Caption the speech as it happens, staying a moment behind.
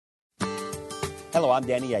Hello, I'm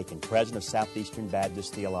Danny Aiken, president of Southeastern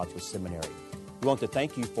Baptist Theological Seminary. We want to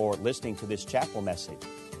thank you for listening to this chapel message.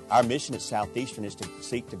 Our mission at Southeastern is to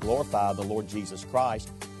seek to glorify the Lord Jesus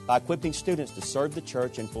Christ by equipping students to serve the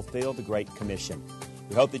church and fulfill the Great Commission.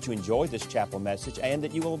 We hope that you enjoy this chapel message and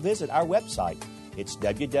that you will visit our website. It's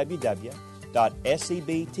www.sebts.edu.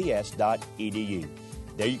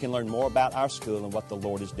 There you can learn more about our school and what the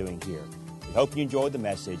Lord is doing here. We hope you enjoyed the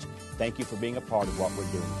message. Thank you for being a part of what we're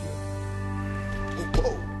doing here.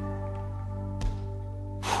 Whoa.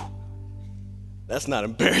 That's not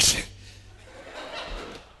embarrassing.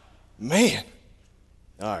 Man.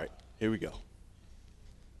 All right, here we go.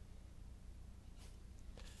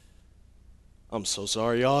 I'm so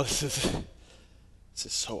sorry, y'all. This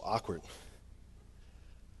is so awkward.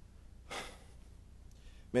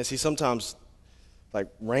 Man, see, sometimes, like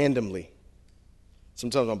randomly,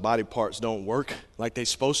 sometimes my body parts don't work like they're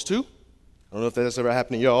supposed to. I don't know if that's ever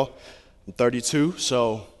happened to y'all. I'm 32,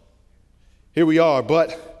 so here we are.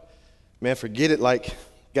 But, man, forget it. Like,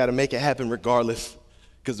 got to make it happen regardless,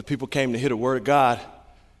 because the people came to hear the word of God,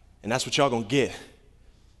 and that's what y'all going to get.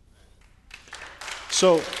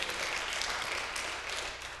 So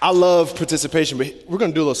I love participation, but we're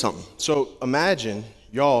going to do a little something. So imagine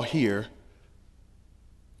y'all here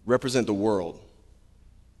represent the world.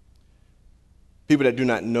 People that do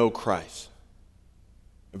not know Christ.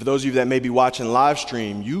 And for those of you that may be watching live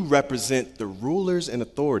stream, you represent the rulers and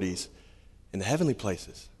authorities in the heavenly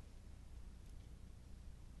places.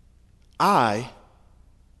 I,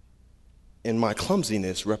 in my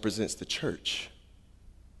clumsiness, represents the church.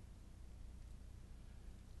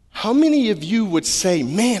 How many of you would say,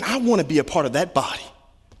 man, I want to be a part of that body?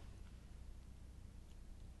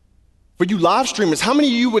 For you live streamers, how many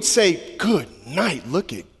of you would say, good night,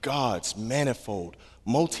 look at God's manifold,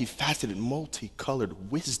 multifaceted,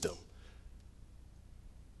 multicolored wisdom?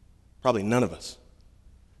 Probably none of us.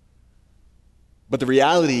 But the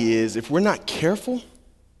reality is, if we're not careful,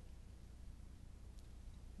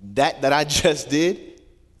 that I just did,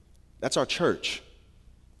 that's our church.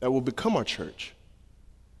 That will become our church.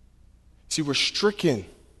 See, we're stricken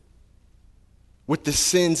with the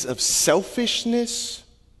sins of selfishness,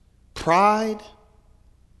 pride,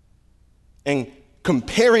 and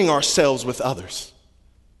comparing ourselves with others.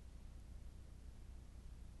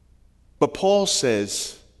 But Paul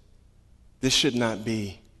says this should not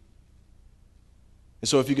be. And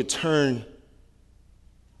so if you could turn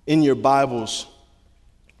in your Bibles,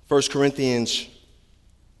 1 Corinthians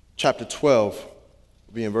chapter 12,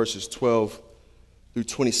 will be in verses 12 through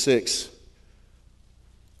 26.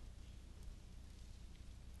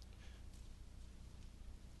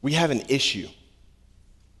 We have an issue.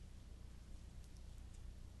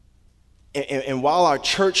 And while our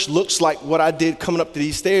church looks like what I did coming up to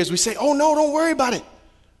these stairs, we say, oh no, don't worry about it.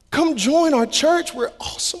 Come join our church. We're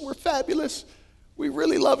awesome. We're fabulous. We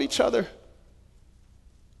really love each other.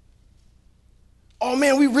 Oh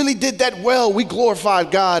man, we really did that well. We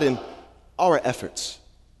glorified God in our efforts.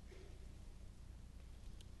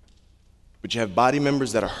 But you have body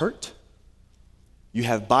members that are hurt. You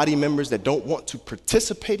have body members that don't want to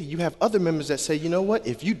participate. You have other members that say, you know what,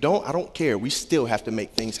 if you don't, I don't care. We still have to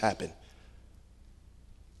make things happen.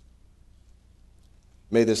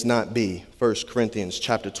 May this not be. 1 Corinthians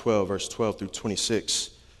chapter 12, verse 12 through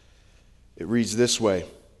 26. It reads this way.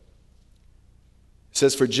 It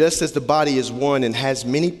says, for just as the body is one and has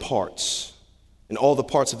many parts, and all the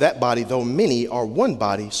parts of that body, though many, are one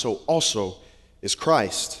body, so also is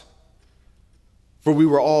Christ. For we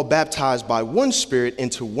were all baptized by one Spirit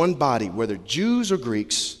into one body, whether Jews or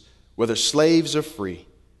Greeks, whether slaves or free,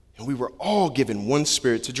 and we were all given one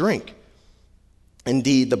Spirit to drink.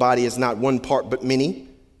 Indeed, the body is not one part but many.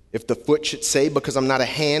 If the foot should say, because I'm not a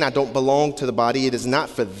hand, I don't belong to the body, it is not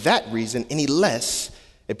for that reason any less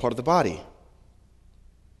a part of the body.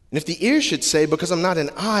 And if the ear should say, because I'm not an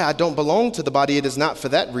eye, I don't belong to the body, it is not for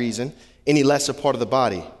that reason any less a part of the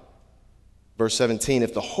body. Verse 17,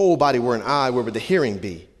 if the whole body were an eye, where would the hearing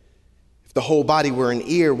be? If the whole body were an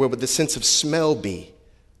ear, where would the sense of smell be?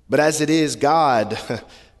 But as it is, God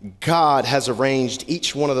has arranged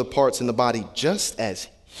each one of the parts in the body just as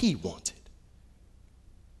he wanted.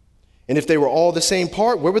 And if they were all the same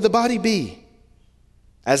part, where would the body be?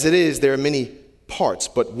 As it is, there are many parts,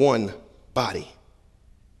 but one body.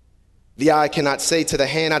 The eye cannot say to the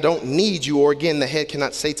hand, I don't need you, or again, the head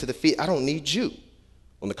cannot say to the feet, I don't need you.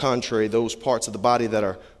 On the contrary, those parts of the body that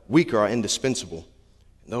are weaker are indispensable.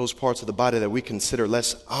 And those parts of the body that we consider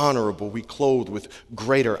less honorable, we clothe with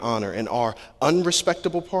greater honor. And our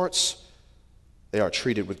unrespectable parts, they are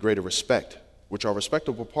treated with greater respect, which our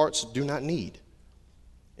respectable parts do not need.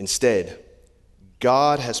 Instead,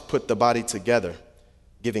 God has put the body together,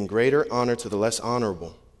 giving greater honor to the less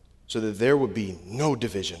honorable, so that there would be no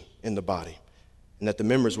division in the body, and that the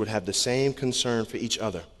members would have the same concern for each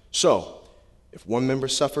other. So, if one member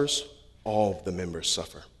suffers, all the members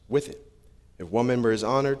suffer with it. If one member is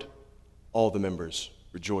honored, all the members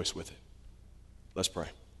rejoice with it. Let's pray.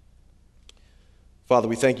 Father,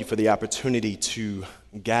 we thank you for the opportunity to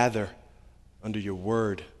gather under your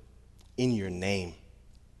word in your name.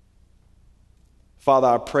 Father,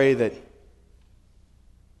 I pray that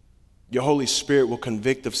your Holy Spirit will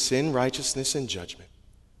convict of sin, righteousness, and judgment.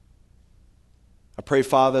 I pray,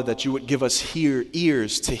 Father, that you would give us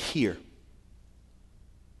ears to hear.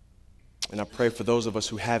 And I pray for those of us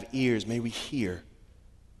who have ears, may we hear.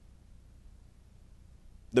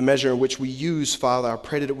 The measure in which we use, Father, I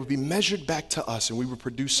pray that it would be measured back to us and we would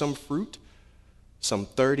produce some fruit, some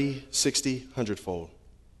 30, 60, 100-fold.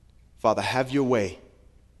 Father, have your way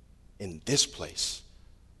in this place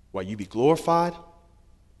while you be glorified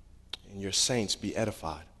and your saints be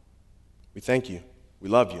edified. We thank you. We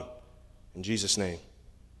love you. In Jesus' name,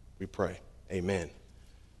 we pray. Amen.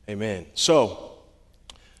 Amen. So,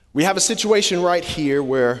 we have a situation right here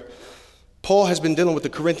where Paul has been dealing with the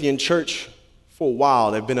Corinthian church for a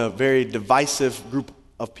while. They've been a very divisive group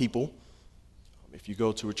of people. If you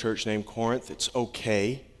go to a church named Corinth, it's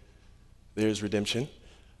okay. There's redemption.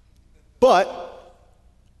 But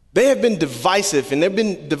they have been divisive, and they've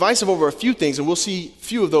been divisive over a few things, and we'll see a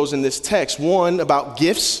few of those in this text. One, about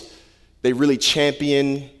gifts. They really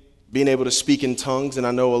champion being able to speak in tongues, and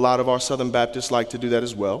I know a lot of our Southern Baptists like to do that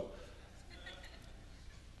as well.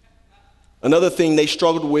 Another thing they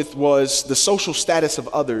struggled with was the social status of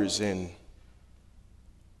others, and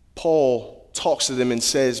Paul talks to them and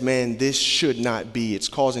says, man, this should not be. It's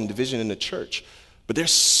causing division in the church. But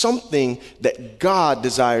there's something that God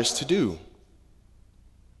desires to do.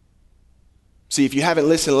 See, if you haven't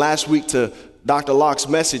listened last week to Dr. Locke's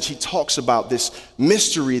message, he talks about this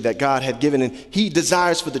mystery that God had given, and he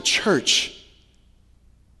desires for the church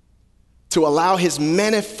to allow his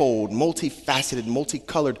manifold, multifaceted,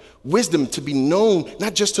 multicolored wisdom to be known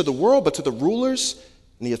not just to the world, but to the rulers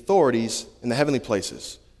and the authorities in the heavenly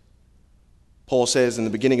places. Paul says in the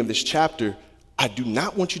beginning of this chapter, I do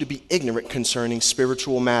not want you to be ignorant concerning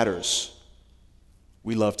spiritual matters.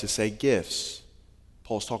 We love to say gifts.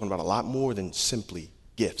 Paul's talking about a lot more than simply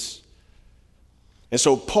gifts. And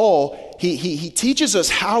so Paul, he teaches us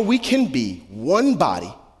how we can be one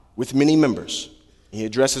body with many members. He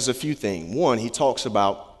addresses a few things. One, he talks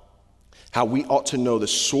about how we ought to know the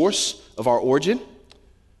source of our origin.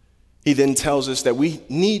 He then tells us that we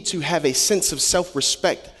need to have a sense of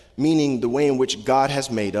self-respect, meaning the way in which God has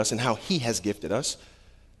made us and how he has gifted us.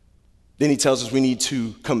 Then he tells us we need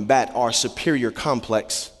to combat our superior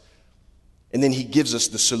complex. And then he gives us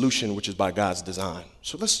the solution, which is by God's design.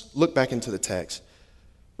 So let's look back into the text.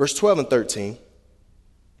 Verse 12 and 13.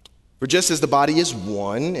 For just as the body is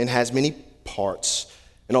one and has many parts,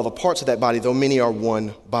 and all the parts of that body, though many are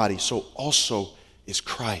one body, so also is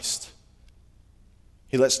Christ.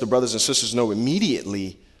 He lets the brothers and sisters know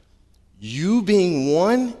immediately, you being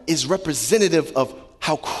one is representative of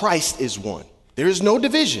how Christ is one. There is no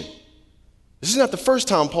division. This is not the first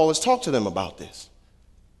time Paul has talked to them about this.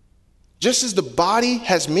 Just as the body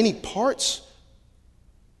has many parts,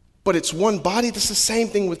 but it's one body, that's the same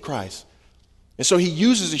thing with Christ. And so he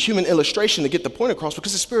uses a human illustration to get the point across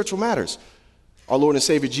because it's spiritual matters. Our Lord and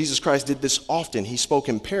Savior Jesus Christ did this often. He spoke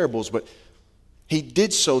in parables, but he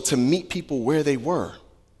did so to meet people where they were.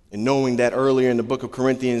 And knowing that earlier in the book of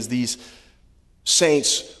Corinthians, these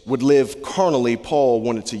saints would live carnally, Paul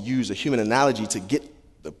wanted to use a human analogy to get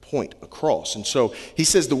the point across. And so he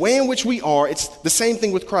says the way in which we are, it's the same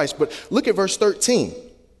thing with Christ. But look at verse 13.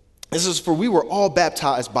 This is, for we were all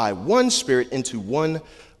baptized by one Spirit into one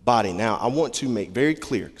body. Now, I want to make very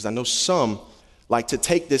clear, because I know some like to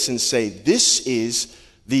take this and say, this is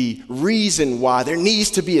the reason why there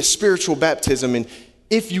needs to be a spiritual baptism. And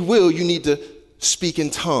if you will, you need to speak in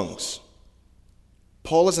tongues.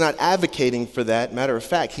 Paul is not advocating for that. Matter of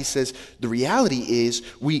fact, he says the reality is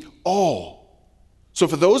we all. So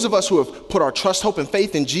for those of us who have put our trust, hope, and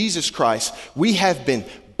faith in Jesus Christ, we have been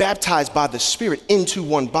baptized by the Spirit into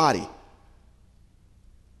one body.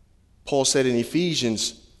 Paul said in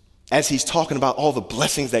Ephesians, as he's talking about all the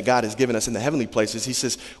blessings that God has given us in the heavenly places, he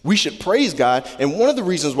says we should praise God. And one of the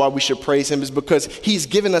reasons why we should praise him is because he's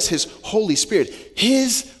given us his Holy Spirit.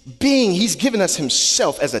 His being, he's given us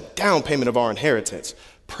himself as a down payment of our inheritance.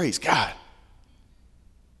 Praise God.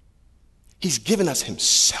 He's given us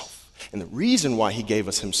himself. And the reason why he gave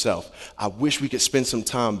us himself, I wish we could spend some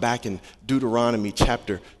time back in Deuteronomy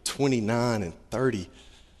chapter 29 and 30.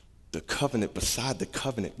 the covenant beside the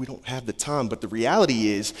covenant. We don't have the time, but the reality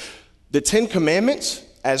is the 10 Commandments,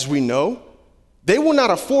 as we know, they will not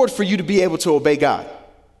afford for you to be able to obey God.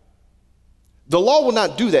 The law will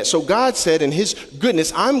not do that. So God said in his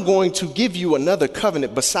goodness, I'm going to give you another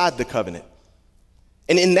covenant beside the covenant.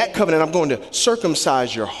 And in that covenant, I'm going to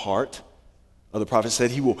circumcise your heart. The prophet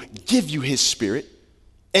said he will give you his spirit.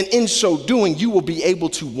 And in so doing, you will be able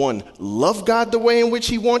to, 1, love God the way in which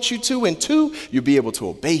he wants you to, and 2, you'll be able to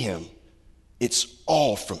obey him. It's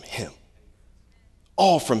all from him.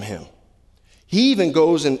 All from him. He even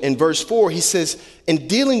goes in verse 4, he says, in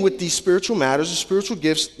dealing with these spiritual matters, the spiritual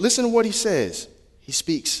gifts, listen to what he says. He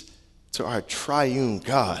speaks to our triune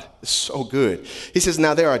God. It's so good. He says,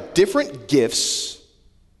 now there are different gifts,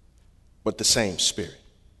 but the same Spirit.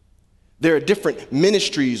 There are different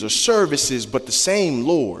ministries or services, but the same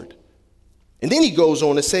Lord. And then he goes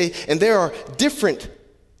on to say, and there are different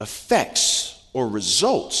effects or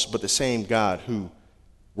results, but the same God who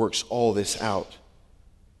works all this out.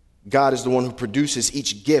 God is the one who produces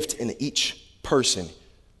each gift in each person.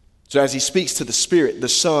 So as he speaks to the Spirit, the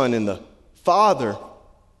Son, and the Father,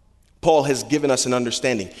 Paul has given us an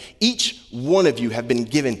understanding. Each one of you have been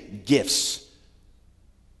given gifts.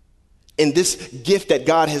 And this gift that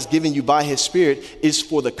God has given you by his Spirit is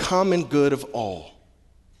for the common good of all.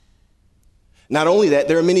 Not only that,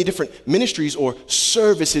 there are many different ministries or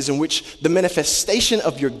services in which the manifestation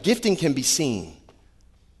of your gifting can be seen.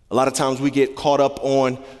 A lot of times we get caught up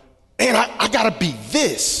on, man, I gotta be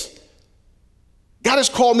this. God has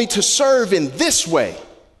called me to serve in this way,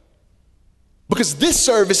 because this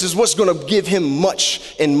service is what's gonna give him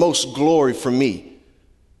much and most glory from me.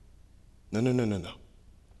 No.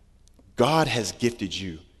 God has gifted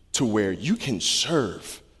you to where you can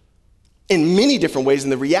serve in many different ways.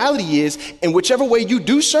 And the reality is, in whichever way you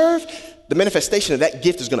do serve, the manifestation of that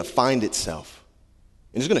gift is going to find itself.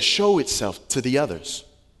 And it's going to show itself to the others.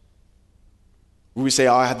 We say,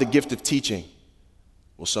 oh, I have the gift of teaching.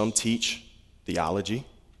 Well, some teach theology.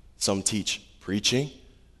 Some teach preaching.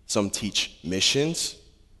 Some teach missions.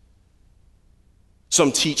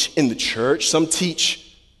 Some teach in the church. Some teach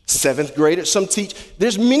 7th graders, some teach.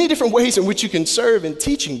 There's many different ways in which you can serve in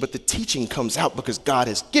teaching, but the teaching comes out because God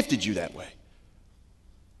has gifted you that way.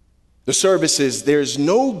 The services, there's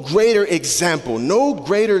no greater example, no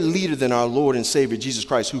greater leader than our Lord and Savior Jesus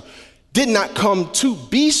Christ, who did not come to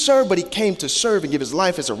be served, but he came to serve and give his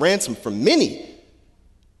life as a ransom for many.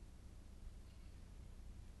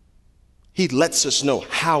 He lets us know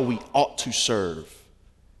how we ought to serve.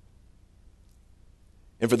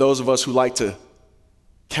 And for those of us who like to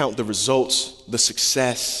count the results, the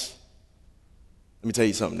success, let me tell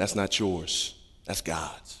you something, that's not yours, that's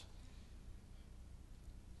God's.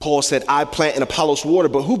 Paul said, I plant and Apollos water,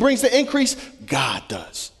 but who brings the increase? God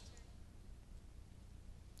does.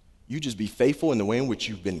 You just be faithful in the way in which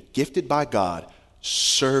you've been gifted by God,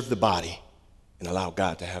 serve the body, and allow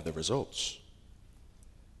God to have the results.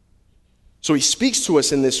 So he speaks to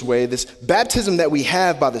us in this way, this baptism that we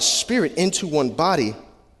have by the Spirit into one body.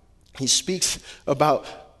 He speaks about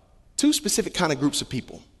 2 specific kind of groups of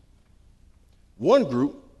people. One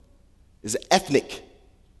group is an ethnic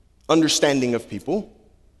understanding of people.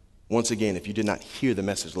 Once again, if you did not hear the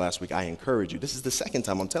message last week, I encourage you. This is the second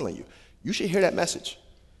time I'm telling you. You should hear that message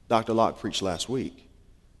Dr. Locke preached last week.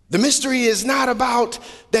 The mystery is not about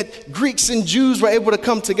that Greeks and Jews were able to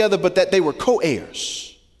come together, but that they were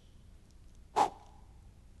co-heirs.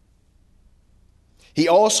 He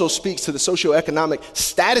also speaks to the socioeconomic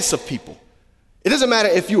status of people. It doesn't matter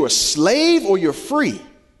if you're a slave or you're free.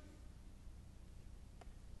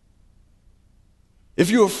 If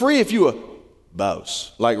you're free, if you're a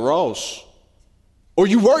boss, like Ross, or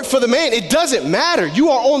you work for the man, it doesn't matter. You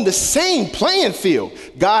are on the same playing field.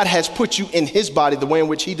 God has put you in his body the way in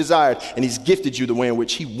which he desired, and he's gifted you the way in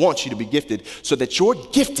which he wants you to be gifted, so that your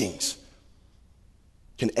giftings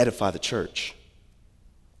can edify the church.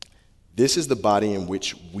 This is the body in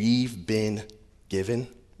which we've been given,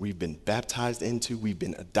 we've been baptized into, we've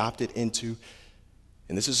been adopted into,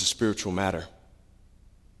 and this is a spiritual matter.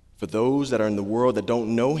 For those that are in the world that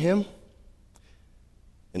don't know him,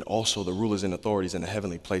 and also the rulers and authorities in the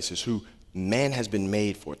heavenly places, who man has been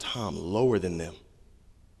made for a time lower than them.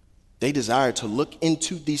 They desire to look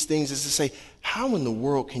into these things as to say, how in the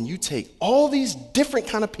world can you take all these different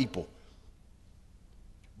kind of people,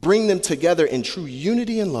 bring them together in true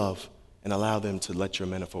unity and love, and allow them to let your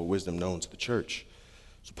manifold wisdom known to the church?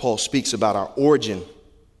 So Paul speaks about our origin.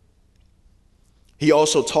 He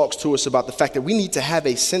also talks to us about the fact that we need to have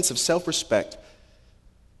a sense of self-respect.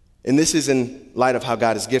 And this is in light of how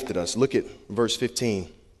God has gifted us. Look at verse 15.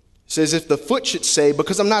 It says, if the foot should say,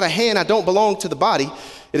 because I'm not a hand, I don't belong to the body,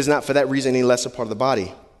 it is not for that reason any less a part of the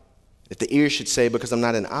body. If the ear should say, because I'm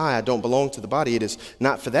not an eye, I don't belong to the body, it is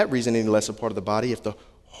not for that reason any less a part of the body. If the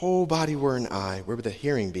whole body were an eye, where would the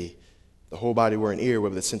hearing be? If the whole body were an ear, where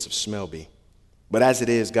would the sense of smell be? But as it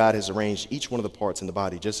is, God has arranged each one of the parts in the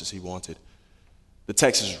body just as he wanted. The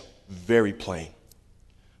text is very plain.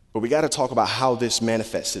 But we got to talk about how this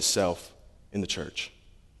manifests itself in the church.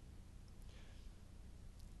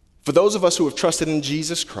 For those of us who have trusted in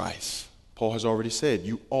Jesus Christ, Paul has already said,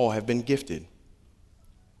 you all have been gifted.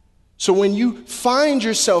 So when you find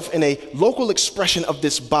yourself in a local expression of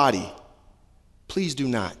this body, please do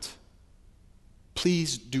not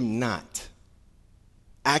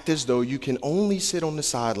act as though you can only sit on the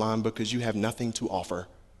sideline because you have nothing to offer.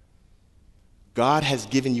 God has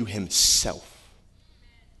given you himself.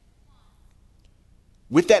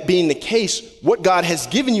 With that being the case, what God has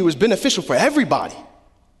given you is beneficial for everybody.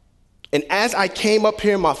 And as I came up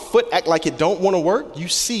here and my foot act like it don't want to work, you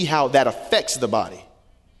see how that affects the body.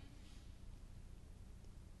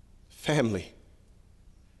 Family,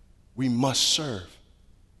 we must serve.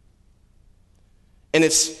 And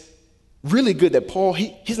it's really good that Paul,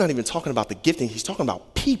 he's not even talking about the gifting, he's talking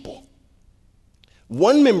about people.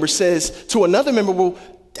 One member says to another member, well,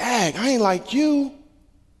 dag, I ain't like you.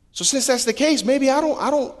 So since that's the case, maybe I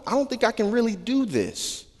don't think I can really do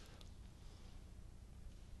this.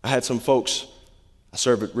 I had some folks, I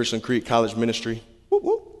serve at Richland Creek College Ministry,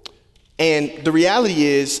 and the reality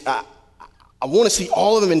is I want to see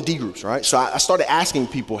all of them in D groups, right? So I started asking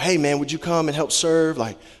people, hey man, would you come and help serve?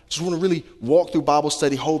 Like, just want to really walk through Bible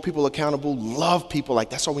study, hold people accountable, love people. Like,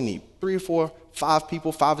 that's all we need. 3 or 4, 5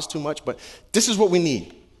 people. 5 is too much, but this is what we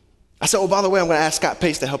need. I said, oh, by the way, I'm going to ask Scott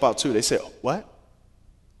Pace to help out too. They said, what?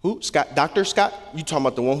 Who? Scott? Dr. Scott? You talking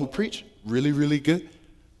about the one who preached? Really, really good?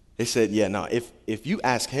 They said, yeah, no, if you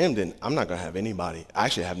ask him, then I'm not going to have anybody. I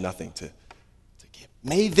actually have nothing to give.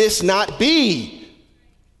 May this not be.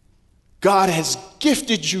 God has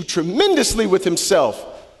gifted you tremendously with himself.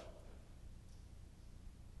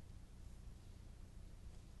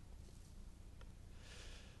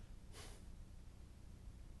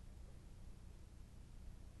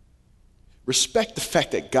 Respect the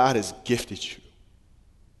fact that God has gifted you.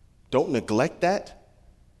 Don't neglect that.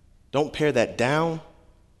 Don't pare that down.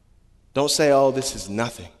 Don't say, oh, this is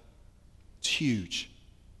nothing. It's huge.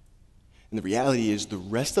 And the reality is the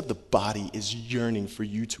rest of the body is yearning for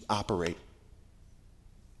you to operate.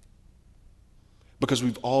 Because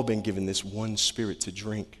we've all been given this one spirit to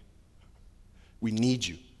drink. We need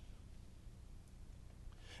you.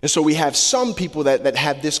 And so we have some people that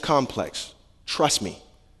have this complex. Trust me,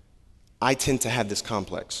 I tend to have this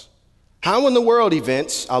complex. How in the world,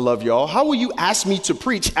 events, I love y'all, how will you ask me to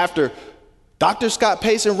preach after Dr. Scott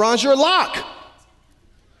Pace and Ron Gerlach?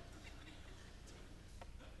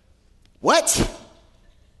 What?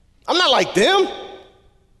 I'm not like them.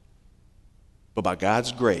 But by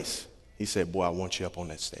God's grace, he said, boy, I want you up on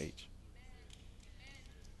that stage.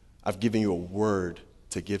 I've given you a word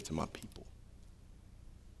to give to my people.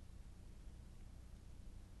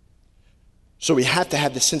 So we have to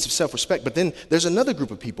have this sense of self-respect. But then there's another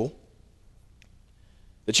group of people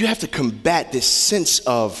that you have to combat this sense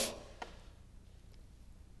of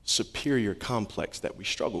superior complex that we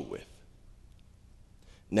struggle with.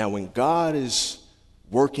 Now, when God is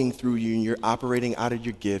working through you and you're operating out of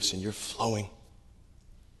your gifts and you're flowing,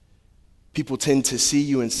 people tend to see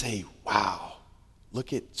you and say, wow,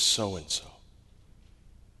 look at so-and-so.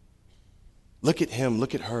 Look at him,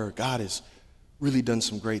 look at her. God has really done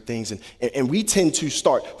some great things. And we tend to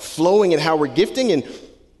start flowing in how we're gifting, and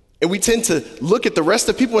we tend to look at the rest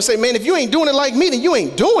of people and say, man, if you ain't doing it like me, then you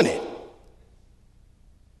ain't doing it.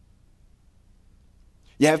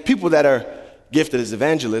 You have people that are gifted as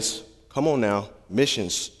evangelists. Come on now,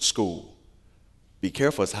 missions school. Be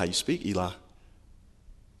careful as how you speak, Eli.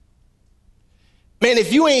 Man,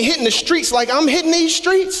 if you ain't hitting the streets like I'm hitting these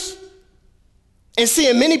streets and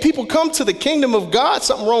seeing many people come to the kingdom of God,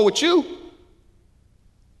 something wrong with you.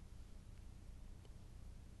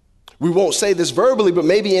 We won't say this verbally, but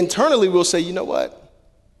maybe internally we'll say, you know what?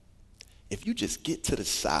 If you just get to the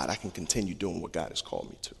side, I can continue doing what God has called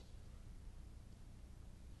me to.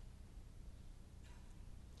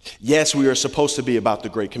 Yes, we are supposed to be about the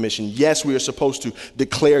Great Commission. Yes, we are supposed to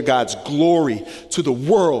declare God's glory to the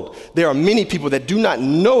world. There are many people that do not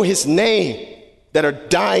know his name that are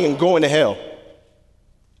dying and going to hell.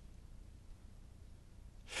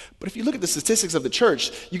 But if you look at the statistics of the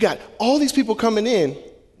church, you got all these people coming in.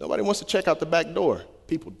 Nobody wants to check out the back door.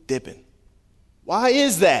 People dipping. Why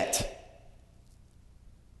is that?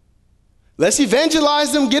 Let's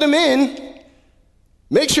evangelize them, get them in.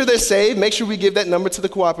 Make sure they're saved. Make sure we give that number to the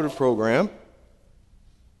cooperative program.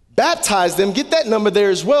 Baptize them. Get that number there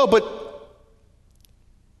as well. But,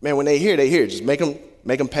 man, when they hear. Just make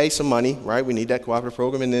them pay some money, right? We need that cooperative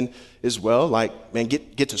program. And then as well, like, man,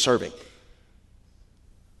 get to serving.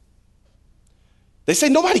 They say,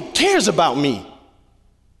 nobody cares about me,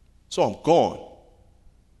 so I'm gone.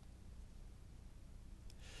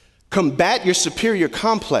 Combat your superior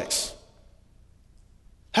complex.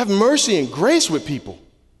 Have mercy and grace with people.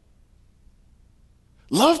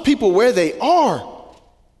 Love people where they are.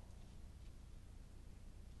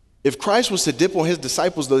 If Christ was to dip on his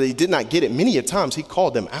disciples, though they did not get it many a times, he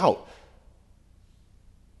called them out.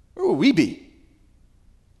 Where would we be?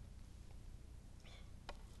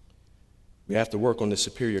 We have to work on the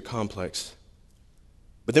superior complex.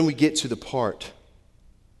 But then we get to the part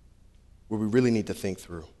where we really need to think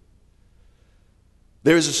through.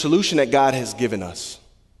 There is a solution that God has given us.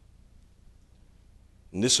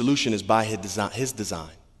 And this solution is by his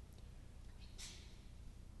design.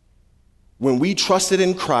 When we trusted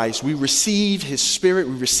in Christ, we received his spirit,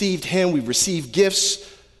 we received him, we received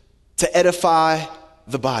gifts to edify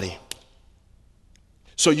the body.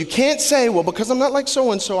 So you can't say, well, because I'm not like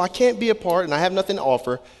so-and-so, I can't be a part and I have nothing to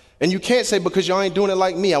offer. And you can't say, because y'all ain't doing it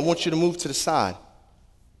like me, I want you to move to the side.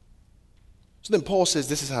 So then Paul says,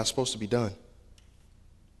 this is how it's supposed to be done.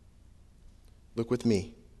 Look with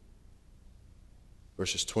me.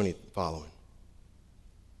 Verses 20 following.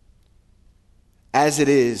 As it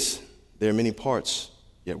is, there are many parts,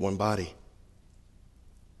 yet one body.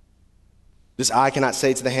 This eye cannot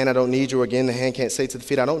say to the hand, I don't need you, or again, the hand can't say to the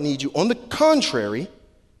feet, I don't need you. On the contrary,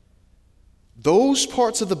 those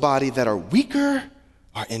parts of the body that are weaker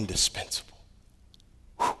are indispensable.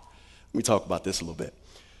 Whew. Let me talk about this a little bit.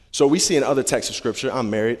 So we see in other texts of Scripture, I'm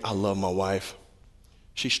married, I love my wife.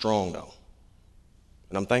 She's strong, though,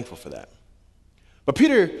 and I'm thankful for that. But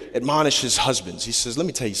Peter admonishes husbands. He says, let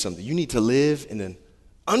me tell you something. You need to live in an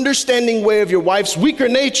understanding way of your wife's weaker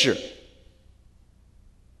nature.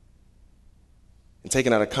 And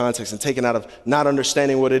taken out of context and taken out of not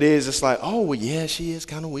understanding what it is, it's like, oh, well, yeah, she is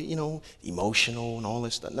kind of, emotional and all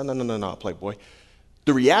this stuff. No, playboy.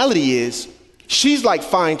 The reality is, she's like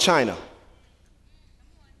fine china.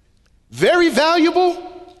 Very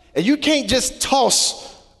valuable, and you can't just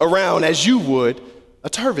toss around as you would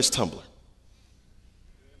a Tervis tumbler.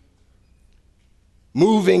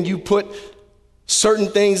 Moving, you put certain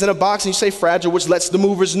things in a box and you say fragile, which lets the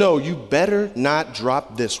movers know you better not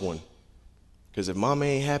drop this one. Because if mama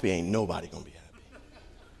ain't happy, ain't nobody gonna be happy.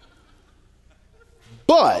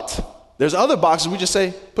 But there's other boxes we just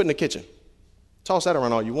say, put in the kitchen. Toss that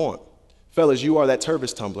around all you want. Fellas, you are that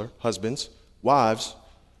Tervis tumbler. Husbands, wives,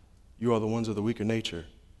 you are the ones of the weaker nature.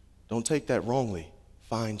 Don't take that wrongly.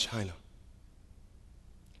 Fine china.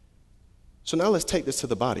 So now let's take this to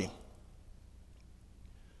the body.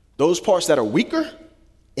 Those parts that are weaker,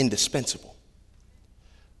 indispensable.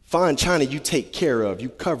 Fine china you take care of, you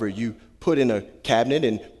cover, you put in a cabinet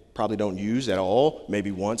and probably don't use at all,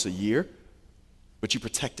 maybe once a year, but you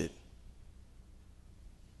protect it.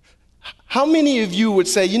 How many of you would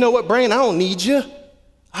say, you know what, brain, I don't need you.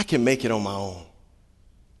 I can make it on my own.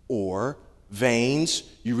 Or veins,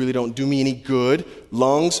 you really don't do me any good.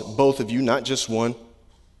 Lungs, both of you, not just one.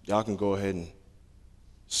 Y'all can go ahead and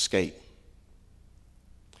skate.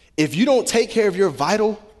 If you don't take care of your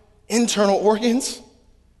vital internal organs,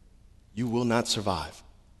 you will not survive.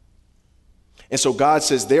 And so God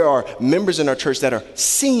says there are members in our church that are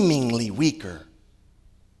seemingly weaker,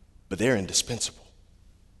 but they're indispensable.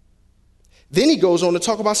 Then he goes on to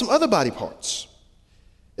talk about some other body parts.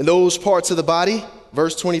 And those parts of the body,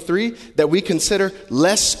 verse 23, that we consider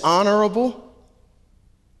less honorable,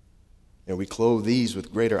 and we clothe these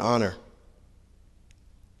with greater honor.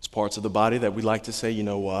 It's parts of the body that we like to say, you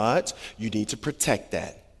know what? You need to protect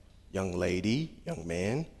that. Young lady, young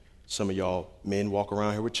man. Some of y'all men walk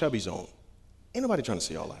around here with chubbies on. Ain't nobody trying to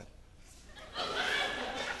see all that.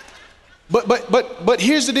 But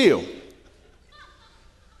here's the deal.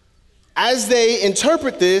 As they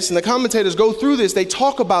interpret this, and the commentators go through this, they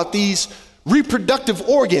talk about these reproductive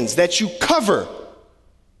organs that you cover.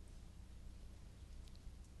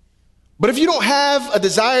 But if you don't have a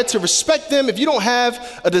desire to respect them, if you don't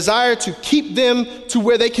have a desire to keep them to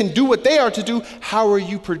where they can do what they are to do, how are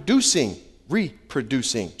you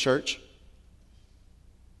reproducing, church?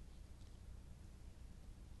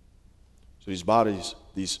 So these bodies,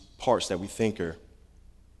 these parts that we think are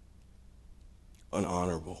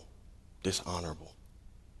unhonorable, dishonorable,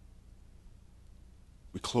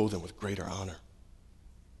 we clothe them with greater honor.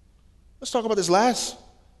 Let's talk about this last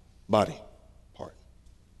body.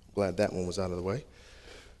 Glad that one was out of the way.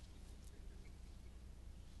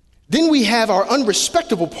 Then we have our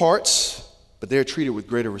unrespectable parts, but they're treated with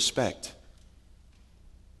greater respect.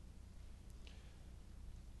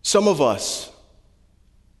 Some of us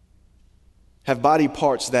have body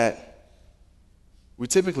parts that we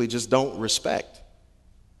typically just don't respect.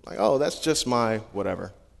 Like, oh, that's just my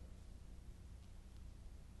whatever.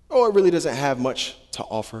 Oh, it really doesn't have much to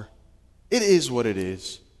offer. It is what it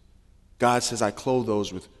is. God says, I clothe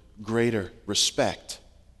those with greater respect.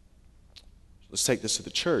 Let's take this to the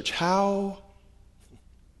church. How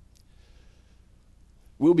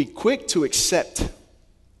we'll be quick to accept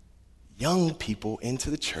young people into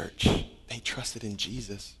the church. They trusted in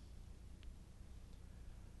Jesus.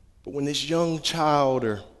 But when this young child,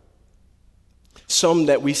 or some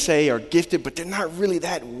that we say are gifted, but they're not really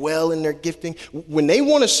that well in their gifting, when they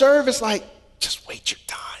want to serve, it's like, just wait your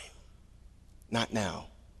time. Not now.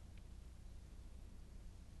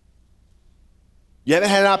 You haven't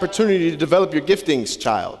had an opportunity to develop your giftings,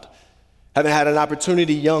 child. Haven't had an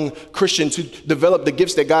opportunity, young Christian, to develop the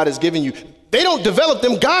gifts that God has given you. They don't develop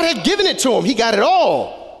them. God had given it to them. He got it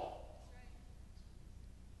all.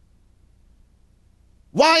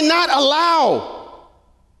 Why not allow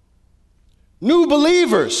new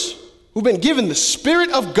believers who've been given the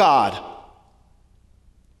Spirit of God?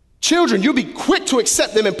 Children, you'll be quick to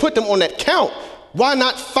accept them and put them on that count. Why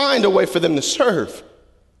not find a way for them to serve?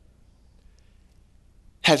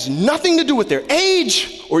 Has nothing to do with their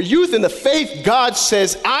age or youth in the faith. God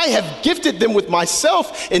says, I have gifted them with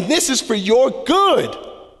myself, and this is for your good.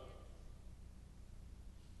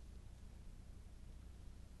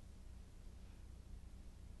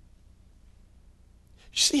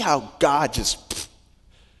 You see how God just,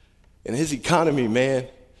 in his economy, man,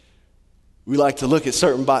 we like to look at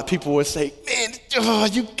certain people and say, man, oh,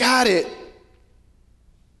 you got it.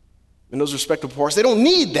 And those respectable parts, they don't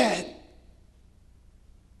need that.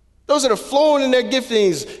 Those that are flowing in their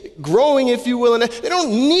giftings, growing, if you will, they don't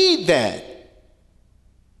need that.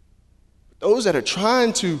 Those that are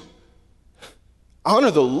trying to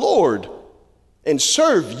honor the Lord and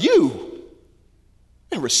serve you,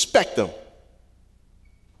 and respect them.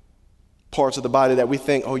 Parts of the body that we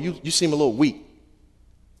think, oh, you seem a little weak.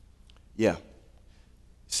 Yeah.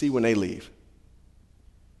 See when they leave.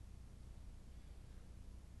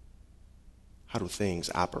 How do things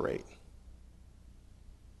operate?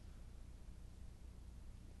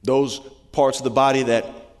 Those parts of the body that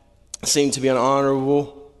seem to be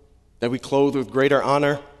unhonorable, that we clothe with greater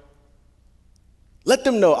honor, let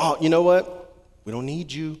them know, oh, you know what? We don't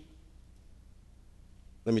need you.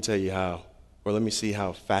 Let me tell you how, or let me see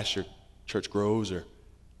how fast your church grows, or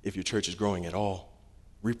if your church is growing at all,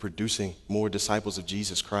 reproducing more disciples of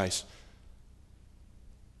Jesus Christ.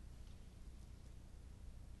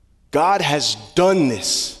 God has done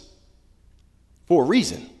this for a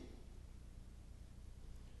reason.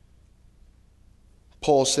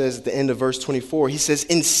 Paul says at the end of verse 24, he says,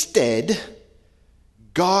 instead,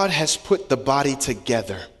 God has put the body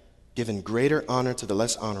together, given greater honor to the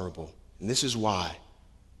less honorable. And this is why.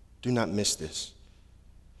 Do not miss this.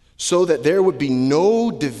 So that there would be no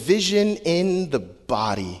division in the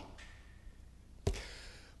body,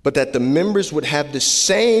 but that the members would have the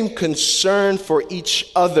same concern for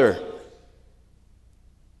each other.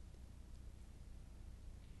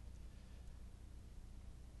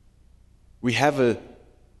 We have a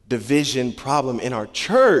division problem in our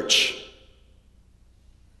church.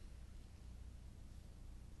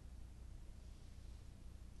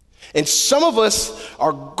 And some of us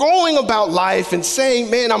are going about life and saying,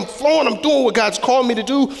 man, I'm flowing, I'm doing what God's called me to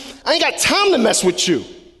do. I ain't got time to mess with you.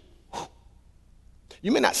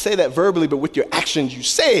 You may not say that verbally, but with your actions, you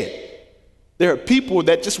say it. There are people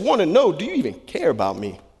that just want to know, do you even care about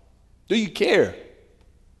me? Do you care?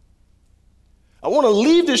 I want to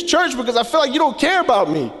leave this church because I feel like you don't care about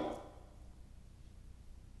me.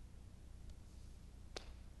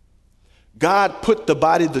 God put the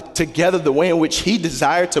body together the way in which he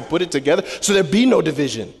desired to put it together so there be no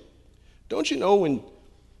division. Don't you know when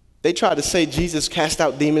they tried to say Jesus cast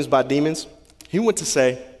out demons by demons, he went to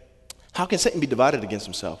say, how can Satan be divided against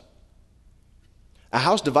himself? A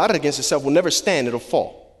house divided against itself will never stand, it'll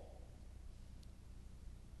fall.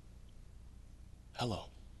 Hello.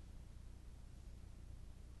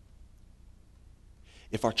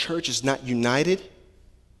 If our church is not united,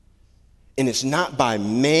 and it's not by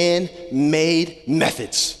man-made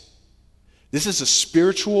methods. This is a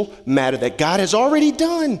spiritual matter that God has already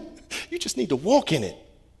done. You just need to walk in it.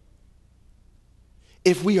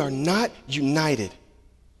 If we are not united,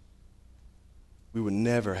 we will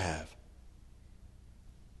never have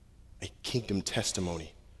a kingdom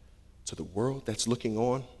testimony to the world that's looking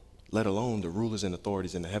on, let alone the rulers and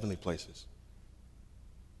authorities in the heavenly places.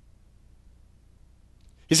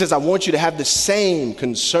 He says, I want you to have the same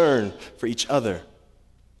concern for each other.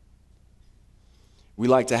 We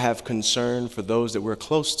like to have concern for those that we're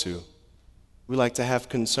close to. We like to have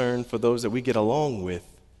concern for those that we get along with.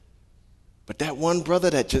 But that one brother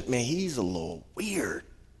that just, man, he's a little weird.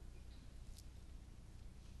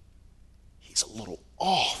 He's a little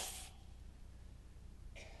off.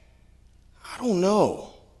 I don't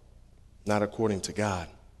know. Not according to God.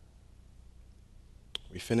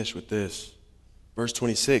 We finish with this. Verse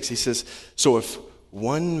 26, he says, so if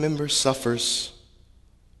one member suffers,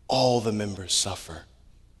 all the members suffer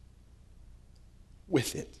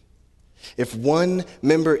with it. If one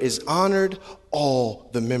member is honored, all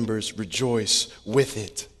the members rejoice with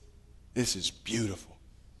it. This is beautiful.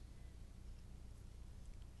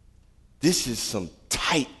 This is some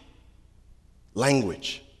tight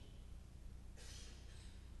language.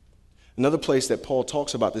 Another place that Paul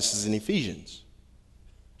talks about this is in Ephesians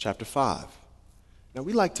chapter 5. Now,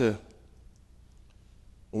 we like to,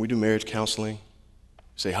 when we do marriage counseling,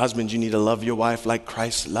 say, husbands, you need to love your wife like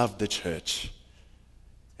Christ loved the church.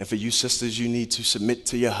 And for you sisters, you need to submit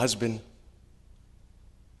to your husband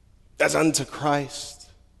as unto Christ.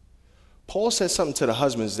 Paul says something to the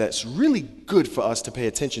husbands that's really good for us to pay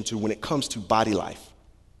attention to when it comes to body life.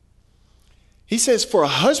 He says, for a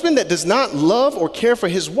husband that does not love or care for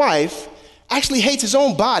his wife actually hates his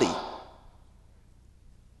own body.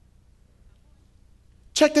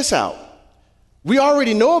 Check this out. We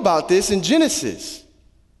already know about this in Genesis.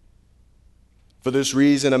 For this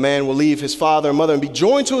reason, a man will leave his father and mother and be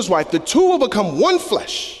joined to his wife. The two will become one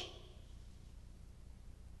flesh.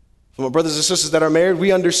 For my brothers and sisters that are married,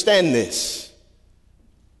 we understand this.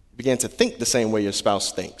 You begin to think the same way your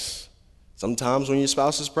spouse thinks. Sometimes when your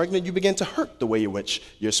spouse is pregnant, you begin to hurt the way in which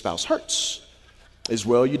your spouse hurts. As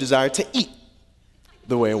well, you desire to eat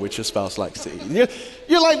the way in which your spouse likes to eat.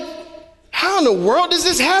 You're like, how in the world does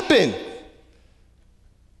this happen?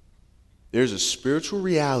 There's a spiritual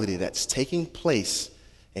reality that's taking place,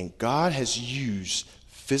 and God has used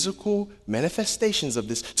physical manifestations of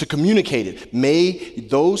this to communicate it. May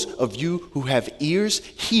those of you who have ears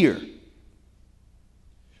hear.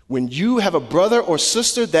 When you have a brother or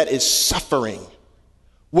sister that is suffering,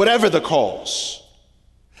 whatever the cause.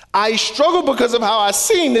 I struggle because of how I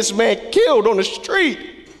seen this man killed on the street.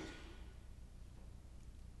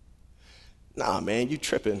 Nah, man, you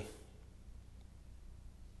tripping.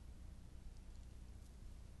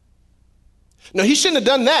 No, he shouldn't have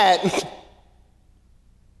done that.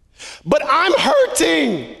 But I'm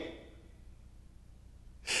hurting.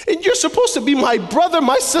 And you're supposed to be my brother,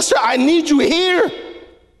 my sister. I need you here.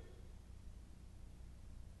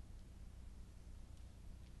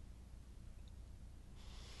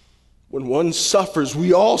 When one suffers,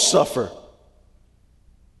 we all suffer.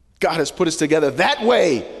 God has put us together that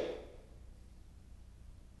way.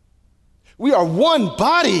 We are one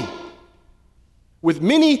body with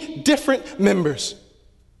many different members.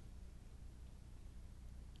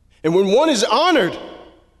 And when one is honored,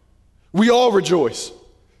 we all rejoice.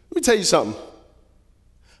 Let me tell you something.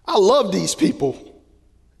 I love these people.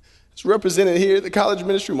 It's represented here at the college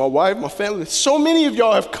ministry, my wife, my family. So many of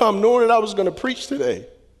y'all have come knowing that I was going to preach today.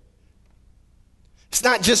 It's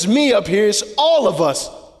not just me up here, it's all of us.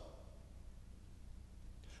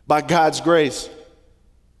 By God's grace,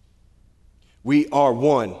 we are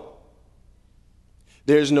one.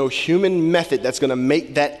 There's no human method that's going to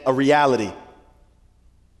make that a reality.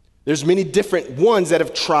 There's many different ones that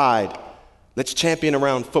have tried. Let's champion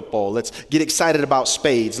around football. Let's get excited about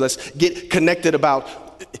spades. Let's get connected about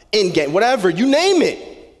in-game, whatever, you name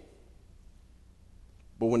it.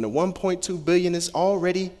 But when the 1.2 billion is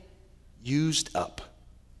already used up,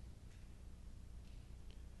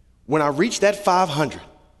 when I reach that 500,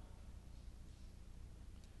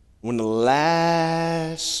 when the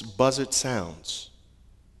last buzzard sounds,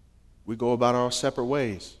 we go about our separate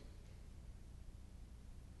ways.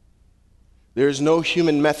 There is no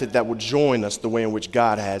human method that will join us the way in which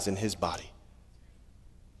God has in his body.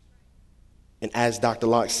 And as Dr.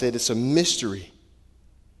 Locke said, it's a mystery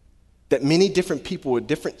that many different people with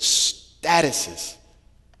different statuses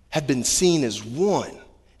have been seen as one.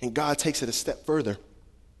 And God takes it a step further.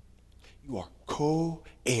 You are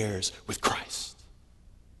co-heirs with Christ.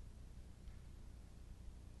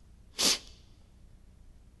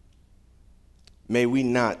 May we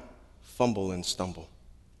not fumble and stumble.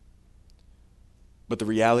 But the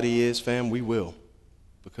reality is, fam, we will,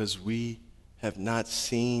 because we have not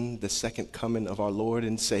seen the second coming of our Lord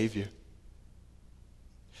and Savior.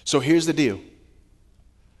 So here's the deal.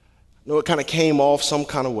 I know it kind of came off some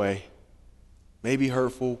kind of way, maybe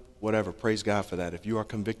hurtful, whatever. Praise God for that. If you are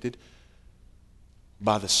convicted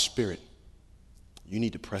by the Spirit, you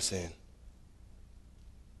need to press in.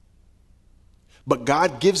 But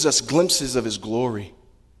God gives us glimpses of his glory.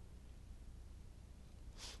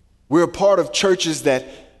 We're a part of churches that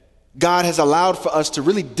God has allowed for us to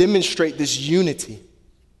really demonstrate this unity.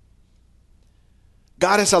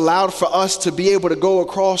 God has allowed for us to be able to go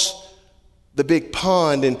across the big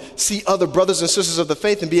pond and see other brothers and sisters of the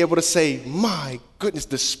faith and be able to say, my goodness,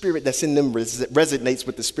 the spirit that's in them resonates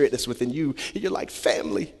with the spirit that's within you. And you're like,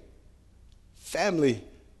 family,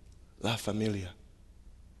 la familia.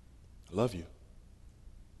 I love you.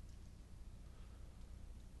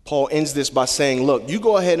 Paul ends this by saying, look, you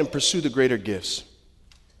go ahead and pursue the greater gifts.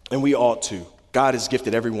 And we ought to. God has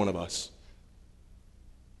gifted every one of us.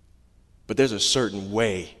 But there's a certain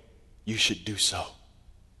way you should do so.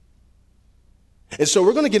 And so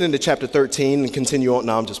we're going to get into chapter 13 and continue on.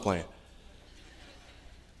 No, I'm just playing.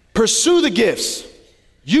 Pursue the gifts.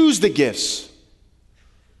 Use the gifts.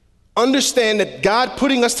 Understand that God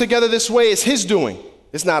putting us together this way is his doing.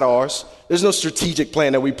 It's not ours. There's no strategic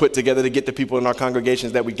plan that we put together to get the people in our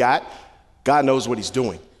congregations that we got. God knows what he's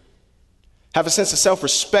doing. Have a sense of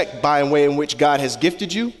self-respect by and way in which God has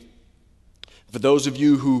gifted you. For those of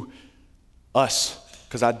you who,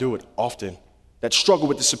 because I do it often, that struggle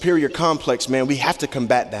with the superior complex, man, we have to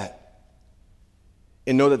combat that.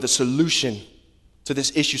 And know that the solution to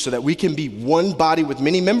this issue so that we can be one body with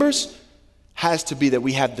many members has to be that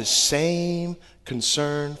we have the same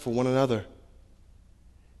concern for one another.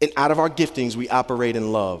 And out of our giftings, we operate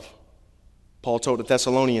in love. Paul told the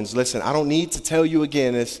Thessalonians, listen, I don't need to tell you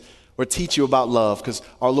again this or teach you about love because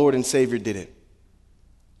our Lord and Savior did it.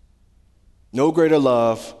 No greater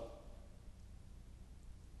love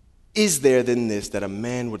is there than this, that a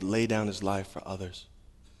man would lay down his life for others.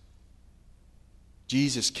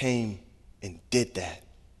 Jesus came and did that.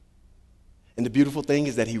 And the beautiful thing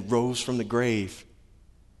is that he rose from the grave.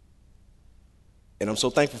 And I'm so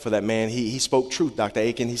thankful for that, man. He spoke truth, Dr.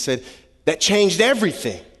 Aiken. He said, that changed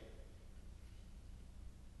everything.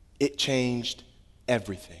 It changed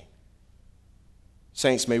everything.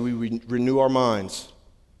 Saints, may we renew our minds,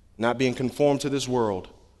 not being conformed to this world,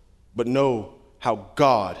 but know how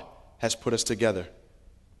God has put us together.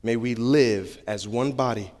 May we live as one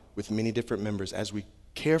body with many different members as we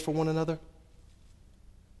care for one another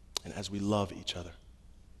and as we love each other.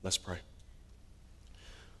 Let's pray.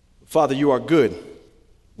 Father, you are good,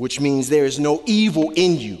 which means there is no evil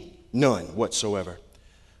in you, none whatsoever.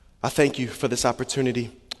 I thank you for this opportunity.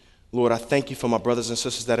 Lord, I thank you for my brothers and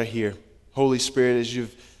sisters that are here. Holy Spirit, as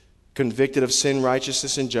you've convicted of sin,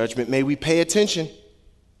 righteousness, and judgment, may we pay attention.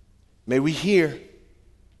 May we hear.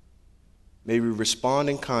 May we respond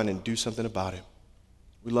in kind and do something about it.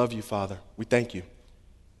 We love you, Father. We thank you.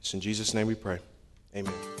 It's in Jesus' name we pray.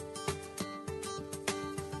 Amen.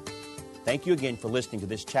 Thank you again for listening to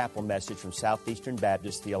this chapel message from Southeastern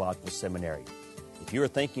Baptist Theological Seminary. If you are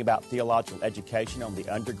thinking about theological education on the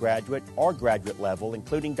undergraduate or graduate level,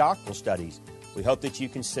 including doctoral studies, we hope that you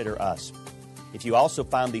consider us. If you also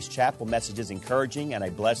find these chapel messages encouraging and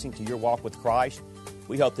a blessing to your walk with Christ,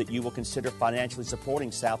 we hope that you will consider financially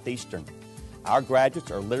supporting Southeastern. Our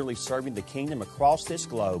graduates are literally serving the kingdom across this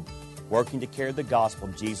globe, working to carry the gospel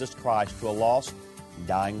of Jesus Christ to a lost and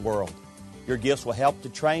dying world. Your gifts will help to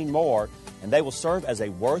train more, and they will serve as a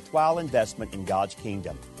worthwhile investment in God's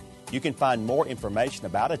kingdom. You can find more information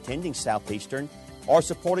about attending Southeastern or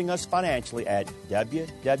supporting us financially at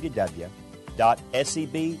www.sebts.edu.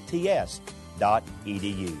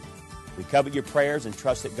 We covet your prayers and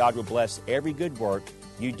trust that God will bless every good work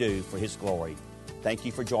you do for His glory. Thank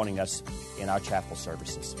you for joining us in our chapel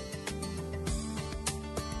services.